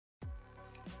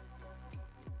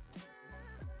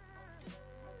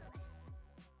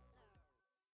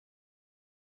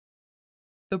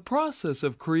The process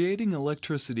of creating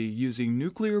electricity using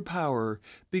nuclear power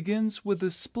begins with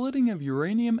the splitting of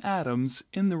uranium atoms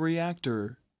in the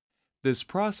reactor. This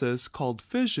process, called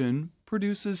fission,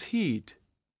 produces heat.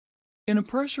 In a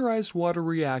pressurized water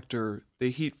reactor,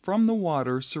 the heat from the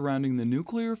water surrounding the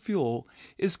nuclear fuel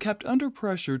is kept under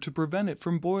pressure to prevent it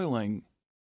from boiling.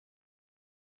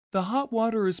 The hot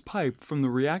water is piped from the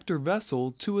reactor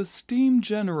vessel to a steam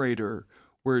generator,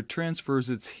 where it transfers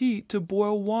its heat to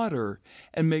boil water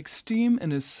and makes steam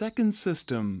in a second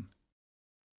system.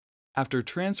 After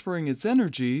transferring its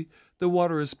energy, the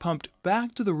water is pumped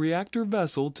back to the reactor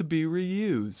vessel to be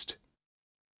reused.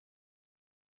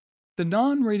 The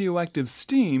non-radioactive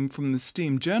steam from the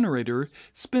steam generator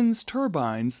spins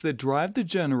turbines that drive the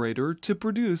generator to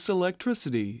produce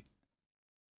electricity.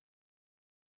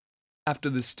 After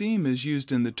the steam is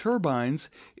used in the turbines,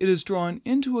 it is drawn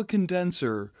into a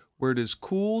condenser, where it is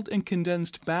cooled and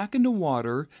condensed back into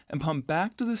water and pumped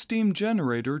back to the steam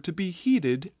generator to be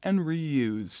heated and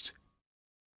reused.